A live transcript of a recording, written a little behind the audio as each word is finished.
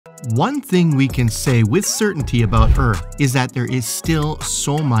One thing we can say with certainty about Earth is that there is still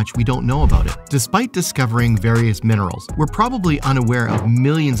so much we don't know about it. Despite discovering various minerals, we're probably unaware of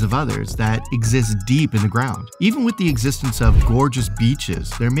millions of others that exist deep in the ground. Even with the existence of gorgeous beaches,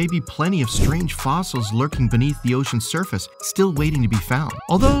 there may be plenty of strange fossils lurking beneath the ocean's surface, still waiting to be found.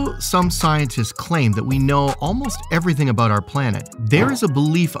 Although some scientists claim that we know almost everything about our planet, there is a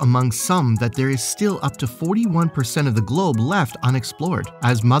belief among some that there is still up to 41% of the globe left unexplored,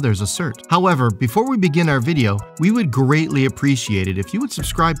 as mothers assert. However, before we begin our video, we would greatly appreciate it if you would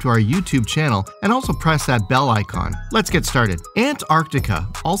subscribe to our YouTube channel and also press that bell icon. Let's get started. Antarctica,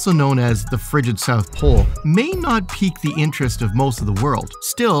 also known as the frigid South Pole, may not pique the interest of most of the world.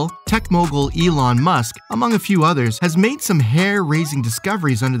 Still, tech mogul Elon Musk, among a few others, has made some hair-raising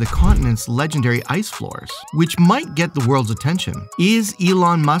discoveries under the continent's legendary ice floors, which might get the world's attention. Is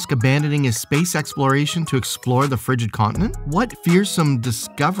Elon Musk abandoning his space exploration to explore the frigid continent? What fearsome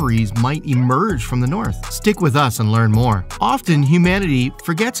discoveries might emerge from the north? Stick with us and learn more. Often, humanity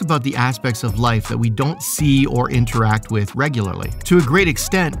forgets about the aspects of life that we don't see or interact with regularly. To a great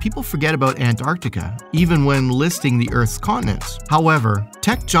extent, people forget about Antarctica, even when listing the Earth's continents. However,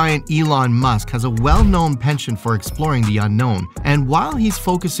 tech giant Elon Musk has a well-known penchant for exploring the unknown, and while he's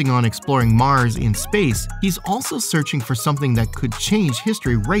focusing on exploring Mars in space, he's also searching for something that could change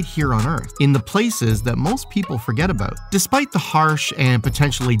history right here on Earth, in the places that most people forget about. Despite the harsh and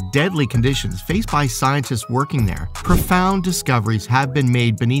potentially deadly conditions faced by scientists working there, profound discoveries have been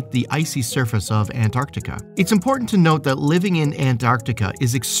made beneath the icy surface of Antarctica. It's important to note that living in Antarctica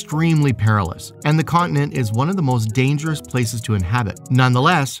is extremely perilous, and the continent is one of the most dangerous places to inhabit.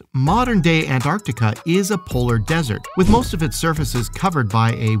 Nonetheless, modern-day Antarctica is a polar desert, with most of its surfaces covered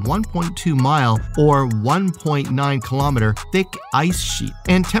by a 1.2-mile or 1.9-kilometer thick ice sheet,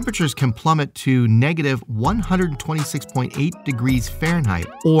 and temperatures can plummet to negative 126.8 degrees Fahrenheit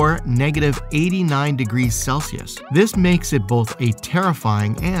or negative 89 degrees Celsius. This makes it both a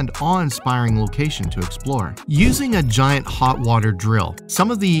terrifying and awe-inspiring location to explore. Using a giant hot water drill,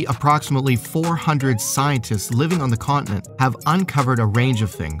 some of the approximately 400 scientists living on the continent have uncovered a range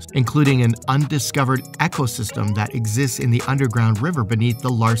of things, including an undiscovered ecosystem that exists in the underground river beneath the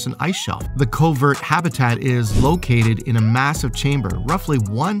Larsen ice shelf. The covert habitat is located in a massive chamber, roughly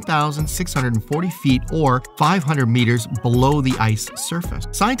 1,640 feet or 500 meters below the ice surface.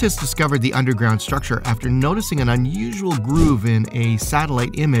 Scientists discovered the underground structure after noticing an unusual groove in a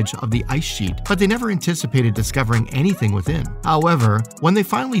satellite image of the ice sheet, but they never anticipated discovering anything within. However, when they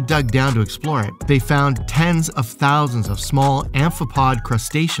finally dug down to explore it, they found tens of thousands of small amphipod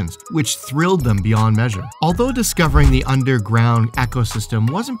crustaceans, which thrilled them beyond measure. Although discovering the underground ecosystem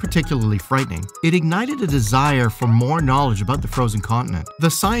wasn't particularly frightening, it ignited a desire for more knowledge about the frozen continent. The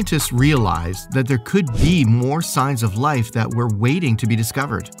scientists realized that there could be more signs of life that were waiting to be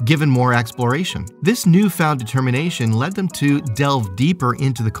discovered, given more exploration. This newfound determination led them to delve deeper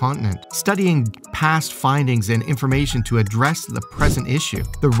into the continent, studying past findings and information to address the present issue,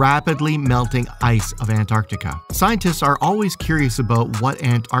 the rapidly melting ice of Antarctica. Scientists are always curious about what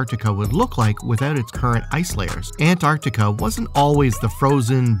Antarctica would look like without its current ice layers. Antarctica wasn't always the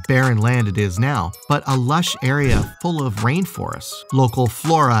frozen, barren land it is now, but a lush area full of rainforests, local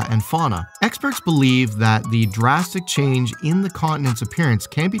flora and fauna. Experts believe that the drastic change in the continent's appearance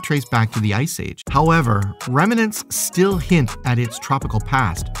can be traced back to the Ice Age. However, remnants still hint at its tropical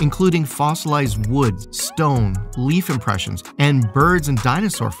past, including fossilized wood, stone, leaf impressions, and birds and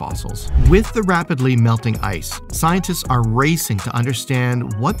dinosaur fossils. With the rapidly melting ice, scientists are racing to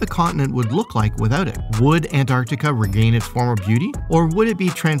understand what the continent would look like without it. Would Antarctica regain its former beauty, or would it be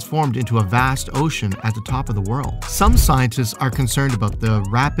transformed into a vast ocean at the top of the world? Some scientists are concerned about the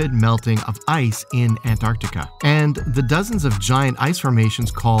rapid melting of ice in Antarctica, and the dozens of giant ice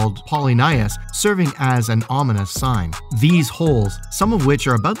formations called polynyas serving as an ominous sign. These holes, some of which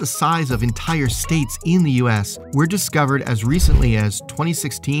are about the size of entire states in the US, were discovered as recently as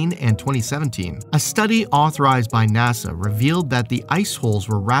 2016 and 2017. A study authorized by NASA revealed that the ice holes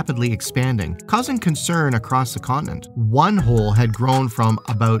were rapidly expanding, causing concern across the continent. One hole had grown from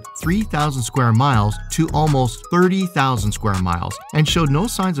about 3,000 square miles to almost 30,000 square miles and showed no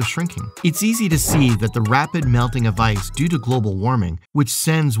signs of shrinking. It's easy to see that the rapid melting of ice due to global warming, which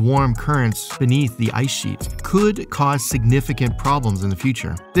sends warm currents beneath the ice sheet, could cause significant problems in the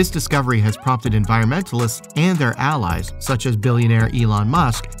future. This discovery has prompted environmentalists and their allies, such as billionaire Elon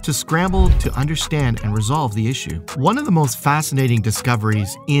Musk, to scramble to understand and resolve the issue. One of the most fascinating discoveries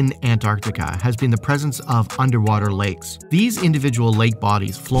discoveries in Antarctica has been the presence of underwater lakes. These individual lake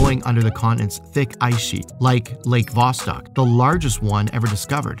bodies flowing under the continent's thick ice sheet, like Lake Vostok, the largest one ever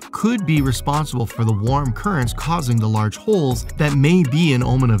discovered, could be responsible for the warm currents causing the large holes that may be an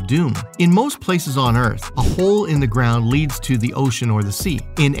omen of doom. In most places on Earth, a hole in the ground leads to the ocean or the sea.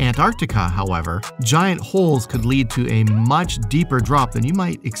 In Antarctica, however, giant holes could lead to a much deeper drop than you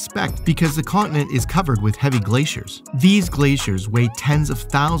might expect because the continent is covered with heavy glaciers. These glaciers weigh tens of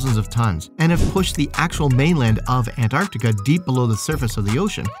thousands of tons and have pushed the actual mainland of Antarctica deep below the surface of the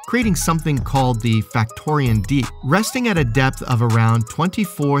ocean, creating something called the Factorian Deep, resting at a depth of around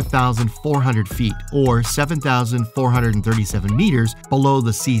 24,400 feet or 7,437 meters below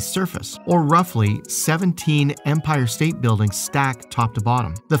the sea surface, or roughly 17 Empire State Buildings stacked top to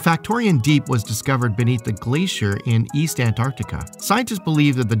bottom. The Factorian Deep was discovered beneath the glacier in East Antarctica. Scientists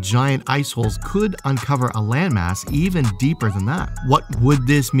believe that the giant ice holes could uncover a landmass even deeper than that. What would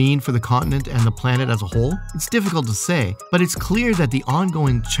this mean for the continent and the planet as a whole? It's difficult to say, but it's clear that the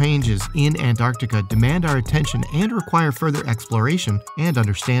ongoing changes in Antarctica demand our attention and require further exploration and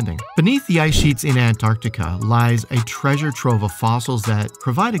understanding. Beneath the ice sheets in Antarctica lies a treasure trove of fossils that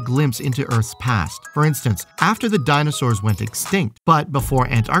provide a glimpse into Earth's past. For instance, after the dinosaurs went extinct, but before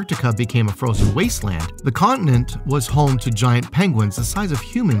Antarctica became a frozen wasteland, the continent was home to giant penguins the size of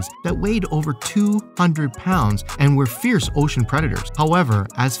humans that weighed over 200 pounds and were fierce ocean predators. However,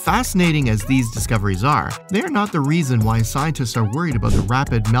 as fascinating as these discoveries are, they are not the reason why scientists are worried about the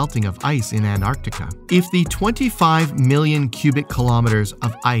rapid melting of ice in Antarctica. If the 25 million cubic kilometers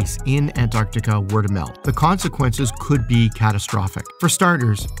of ice in Antarctica were to melt, the consequences could be catastrophic. For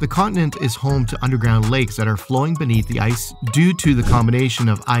starters, the continent is home to underground lakes that are flowing beneath the ice due to the combination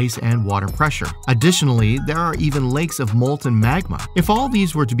of ice and water pressure. Additionally, there are even lakes of molten magma. If all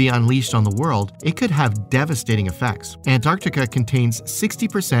these were to be unleashed on the world, it could have devastating effects. Antarctica contains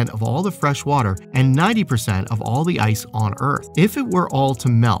 60% of all the fresh water and 90% of all the ice on Earth. If it were all to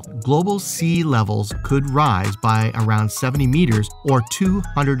melt, global sea levels could rise by around 70 meters or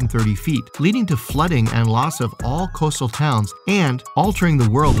 230 feet, leading to flooding and loss of all coastal towns and altering the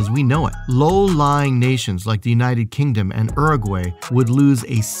world as we know it. Low-lying nations like the United Kingdom and Uruguay would lose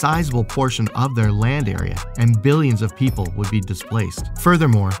a sizable portion of their land area, and billions of people would be displaced.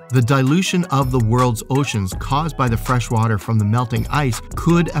 Furthermore, the dilution of the world's oceans caused by the fresh water from the melting ice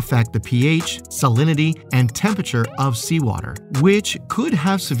could affect the pH, salinity, and temperature of seawater, which could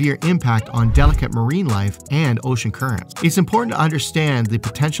have severe impact on delicate marine life and ocean currents. It's important to understand the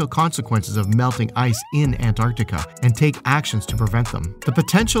potential consequences of melting ice in Antarctica and take actions to prevent them. The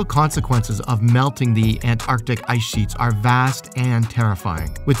potential consequences of melting the Antarctic ice sheets are vast and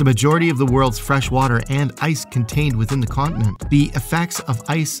terrifying. With the majority of the world's fresh water and ice contained within the continent, the effects of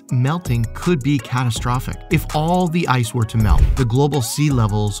ice melting could be catastrophic. If all the ice were to melt, the global sea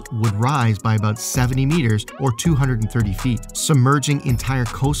levels would rise by about 70 meters or 230 feet, submerging entire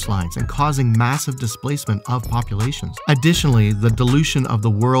coastlines and causing massive displacement of populations. Additionally, the dilution of the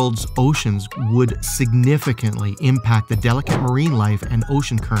world's oceans would significantly impact the delicate marine life and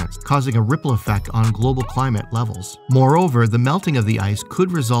ocean currents, causing a ripple effect on global climate levels. Moreover, the melting of the ice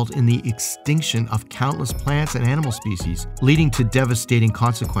could result in the extinction of countless plants and animal species, leading to devastating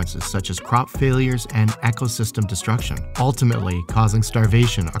consequences such as crop failures and ecosystem destruction, ultimately causing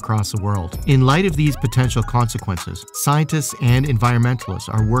starvation across the world. In light of these potential consequences, scientists and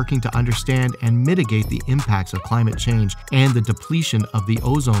environmentalists are working to understand and mitigate the impacts of climate change and the depletion of the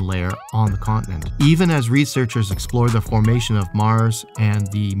ozone layer on the continent. Even as researchers explore the formation of Mars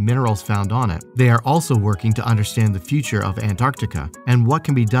and the minerals found on it, they are also working to understand the future of Antarctica and what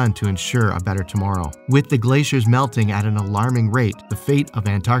can be done to ensure a better tomorrow. With the glaciers melting at an alarming rate, the fate of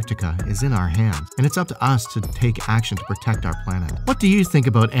Antarctica is in our hands, and it's up to us to take action to protect our planet. What do you think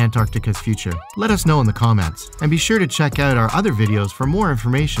about Antarctica's future? Let us know in the comments, and be sure to check out our other videos for more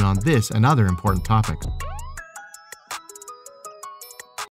information on this and other important topics.